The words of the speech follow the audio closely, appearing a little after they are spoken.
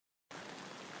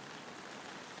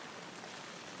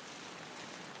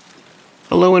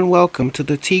Hello and welcome to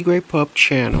the Tigre.pup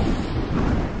channel.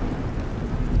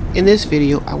 In this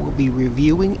video, I will be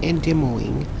reviewing and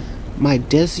demoing my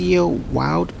Desio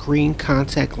Wild Green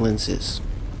contact lenses.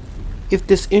 If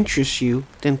this interests you,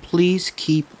 then please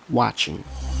keep watching.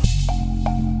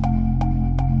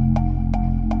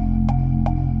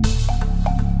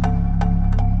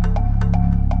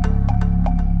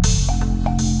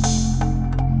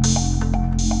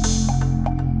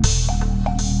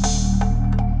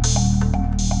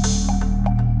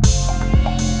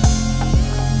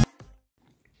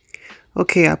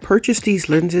 Okay, I purchased these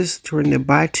lenses during the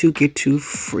buy two get two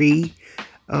free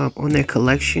on their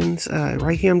collections.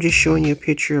 Right here, I'm just showing you a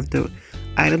picture of the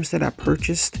items that I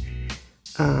purchased.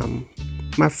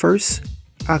 My first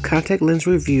contact lens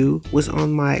review was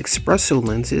on my espresso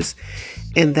lenses,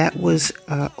 and that was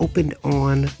opened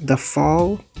on the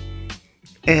fall.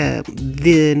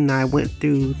 Then I went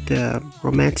through the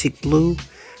romantic blue.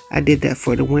 I did that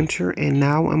for the winter, and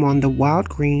now I'm on the wild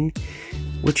green,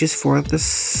 which is for the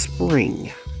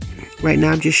spring. Right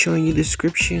now I'm just showing you the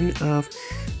description of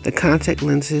the contact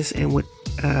lenses, and what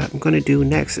I'm going to do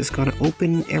next is going to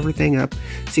open everything up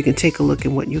so you can take a look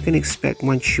at what you can expect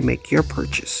once you make your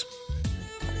purchase.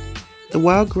 The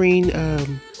wild green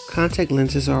contact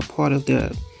lenses are part of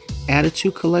the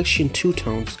Attitude Collection two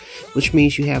tones, which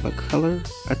means you have a color,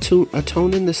 a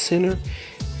tone in the center,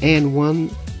 and one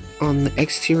on the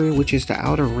exterior, which is the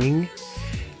outer ring.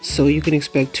 So you can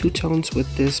expect two tones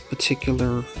with this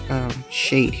particular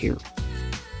shade here.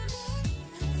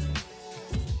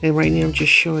 And right now I'm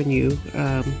just showing you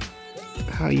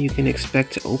how you can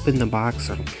expect to open the box.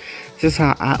 This is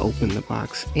how I open the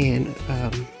box, and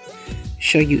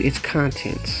show you its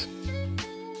contents.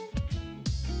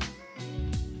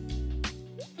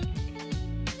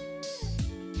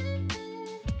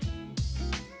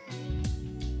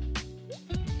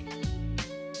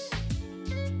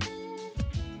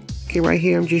 Okay, right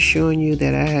here I'm just showing you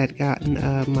that I had gotten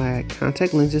my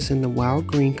contact lenses in the wild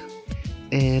green,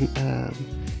 and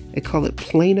they call it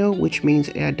Plano, which means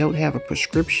I don't have a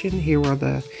prescription. Here are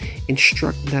the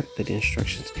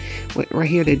instructions. Right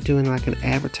here they're doing like an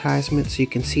advertisement, so you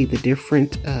can see the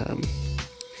different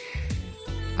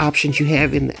options you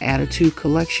have in the Attitude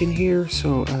Collection here.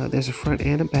 So there's a front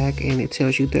and a back, and it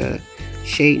tells you the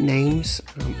shade names.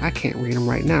 I can't read them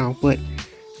right now, but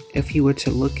if you were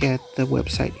to look at the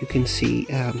website, you can see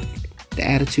the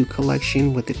Attitude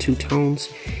Collection with the two tones,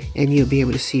 and you'll be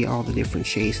able to see all the different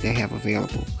shades they have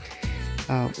available.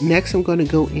 Next, I'm going to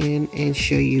go in and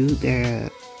show you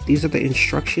that these are the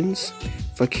instructions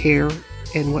for care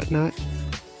and whatnot.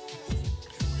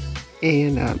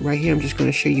 And right here, I'm just going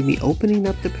to show you me opening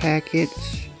up the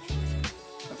package.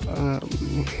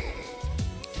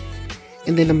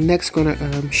 And then I'm next going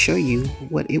to show you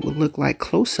what it would look like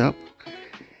close up.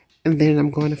 And then I'm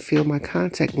going to fill my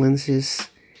contact lenses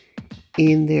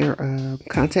in their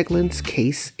contact lens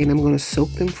case, and I'm going to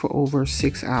soak them for over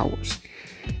 6 hours.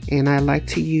 And I like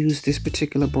to use this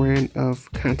particular brand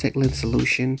of contact lens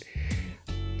solution,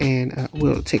 and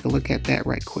we'll take a look at that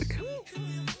right quick.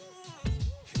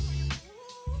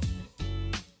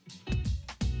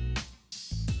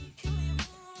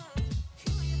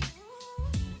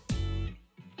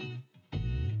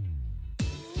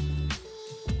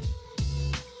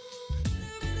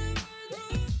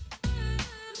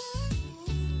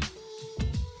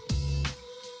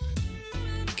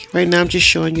 Right now I'm just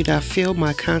showing you that I fill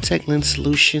my contact lens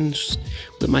solutions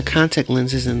with my contact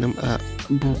lenses in them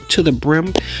to the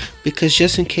brim, because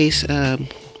just in case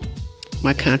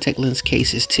my contact lens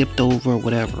case is tipped over or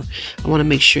whatever, I want to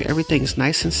make sure everything is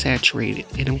nice and saturated,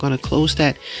 and I'm going to close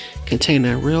that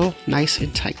container real nice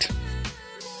and tight.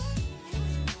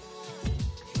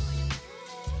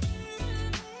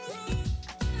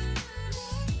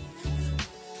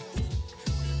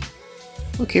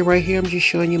 Okay, right here I'm just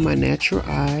showing you my natural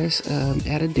eyes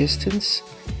at a distance.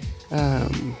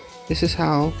 This is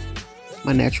how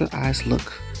my natural eyes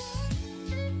look.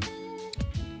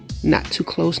 Not too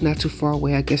close, not too far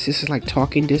away. I guess this is like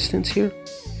talking distance here.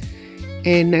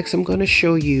 And next I'm going to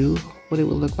show you what it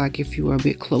would look like if you were a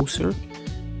bit closer.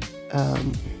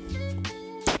 You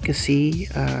can see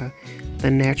the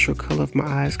natural color of my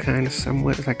eyes, kind of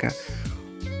somewhat. It's like a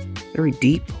very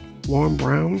deep, warm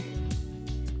brown.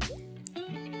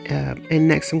 And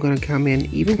next I'm going to come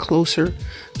in even closer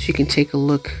so you can take a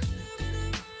look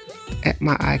at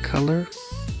my eye color.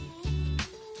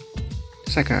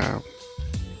 It's like a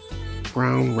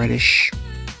brown reddish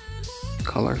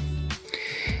color.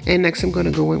 And next I'm going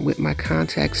to go in with my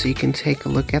contacts so you can take a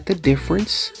look at the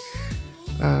difference.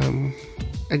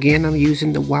 Again, I'm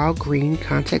using the wild green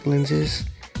contact lenses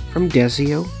from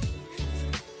Desio.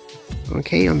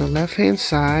 Okay, on the left hand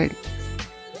side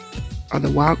are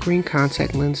the wild green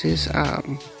contact lenses.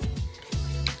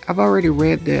 I've already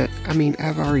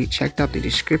I've already checked out the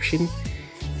description,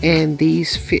 and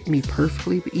these fit me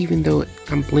perfectly. Even though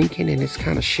I'm blinking and it's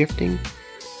kind of shifting,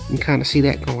 you can kind of see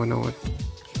that going on.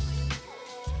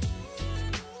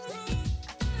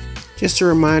 Just a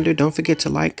reminder, don't forget to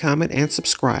like, comment, and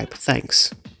subscribe.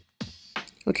 Thanks.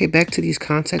 Okay, back to these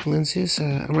contact lenses.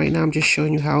 Right now I'm just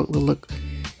showing you how it will look,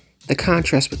 the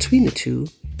contrast between the two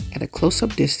at a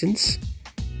close-up distance.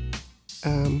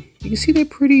 You can see they're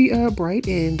pretty bright,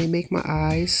 and they make my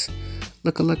eyes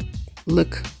look a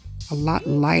lot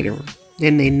lighter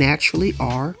than they naturally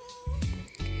are.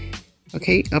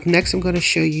 Okay, up next I'm going to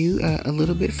show you a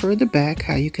little bit further back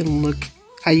how you can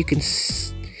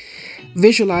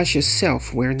visualize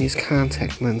yourself wearing these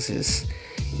contact lenses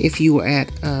if you were at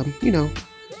a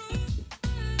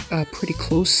pretty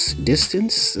close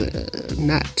distance,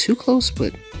 not too close,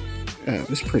 but it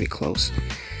was pretty close.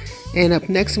 And up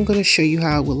next I'm going to show you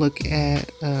how it will look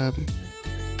at a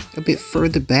bit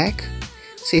further back.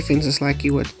 Say for instance, like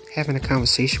you were having a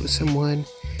conversation with someone,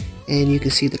 and you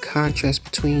can see the contrast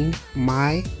between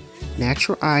my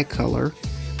natural eye color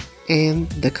and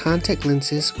the contact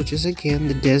lenses, which is again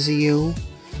the Desio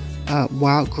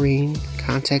Wild Green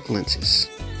contact lenses.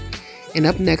 And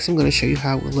up next I'm going to show you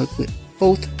how it will look with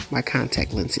both my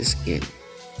contact lenses in.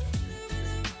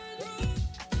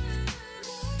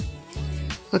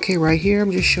 Okay, right here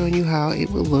I'm just showing you how it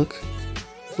will look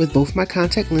with both my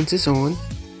contact lenses on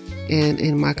and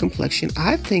in my complexion.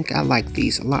 I think I like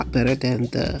these a lot better than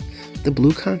the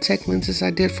blue contact lenses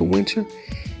I did for winter.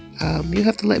 You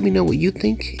have to let me know what you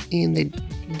think in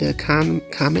the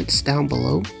comments down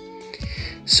below.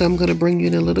 So I'm going to bring you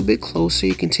in a little bit closer.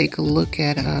 You can take a look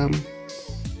at how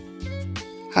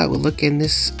it will look in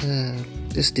this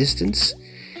distance.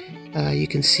 You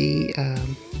can see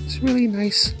it's really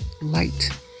nice light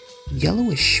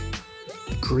yellowish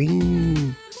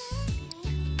green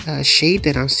shade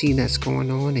that I'm seeing that's going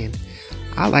on, and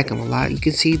I like them a lot. You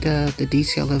can see the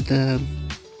detail of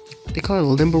they call it a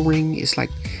limber ring. It's like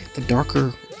the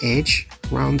darker edge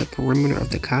around the perimeter of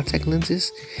the contact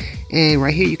lenses, and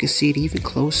right here you can see it even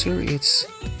closer. It's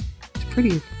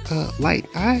pretty light.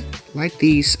 I like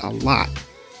these a lot.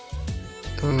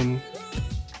 I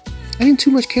didn't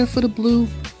too much care for the blue,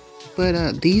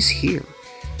 but these here,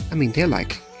 I mean, they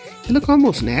look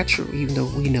almost natural, even though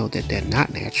we know that they're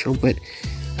not natural. But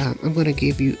I'm going to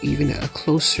give you even a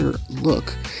closer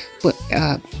look, but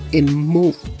in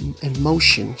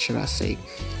motion, should I say.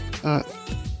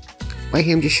 Right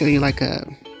here I'm just showing you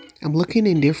I'm looking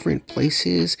in different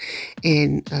places,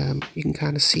 and you can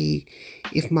kind of see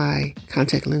if my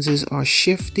contact lenses are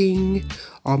shifting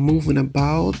or moving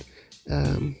about.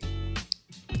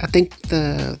 I think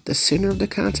the center of the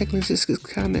contact lenses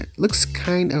looks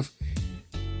kind of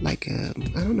like I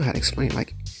don't know how to explain it,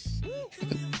 like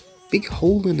a big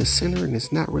hole in the center, and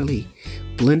it's not really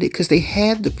blended, because they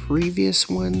had the previous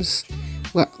ones.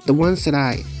 Well, the ones that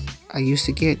I used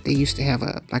to get, they used to have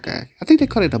I think they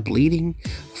call it a bleeding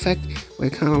effect, where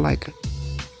it kind of like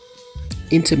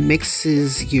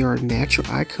intermixes your natural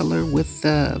eye color with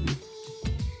the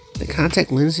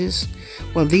contact lenses.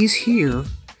 Well, these here,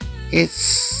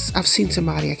 I've seen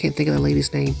somebody, I can't think of the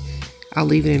lady's name, I'll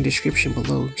leave it in the description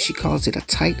below. She calls it a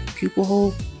tight pupil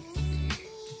hole,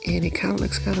 and it kind of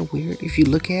looks kind of weird if you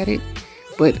look at it.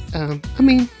 But I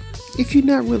mean, if you're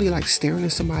not really like staring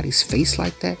at somebody's face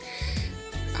like that,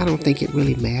 I don't think it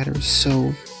really matters.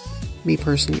 So me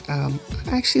personally, I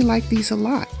actually like these a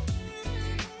lot,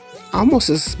 almost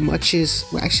as much as,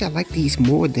 well, actually I like these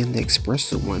more than the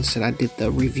espresso ones that I did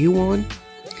the review on.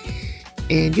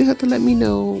 And you have to let me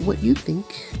know what you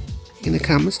think in the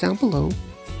comments down below.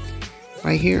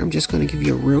 Right here I'm just going to give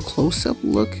you a real close-up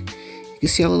look. You can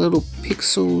see all the little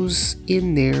pixels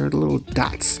in there, the little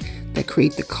dots that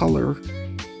create the color.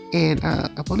 And I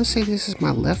want to say this is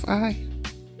my left eye,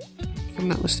 if I'm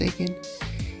not mistaken,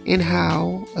 and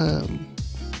how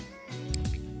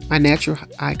my natural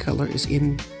eye color is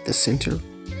in the center.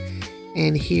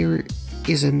 And here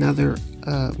is another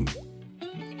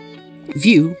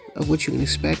view of what you can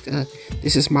expect.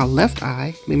 This is my left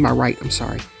eye, my right, I'm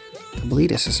sorry. I believe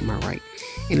this is my right.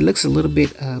 And it looks a little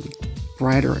bit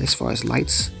brighter as far as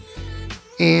lights.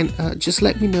 And just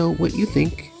let me know what you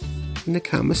think in the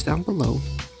comments down below.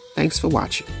 Thanks for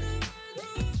watching.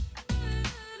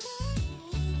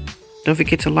 Don't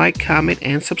forget to like, comment,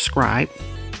 and subscribe.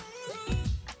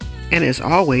 And as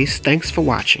always, thanks for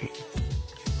watching.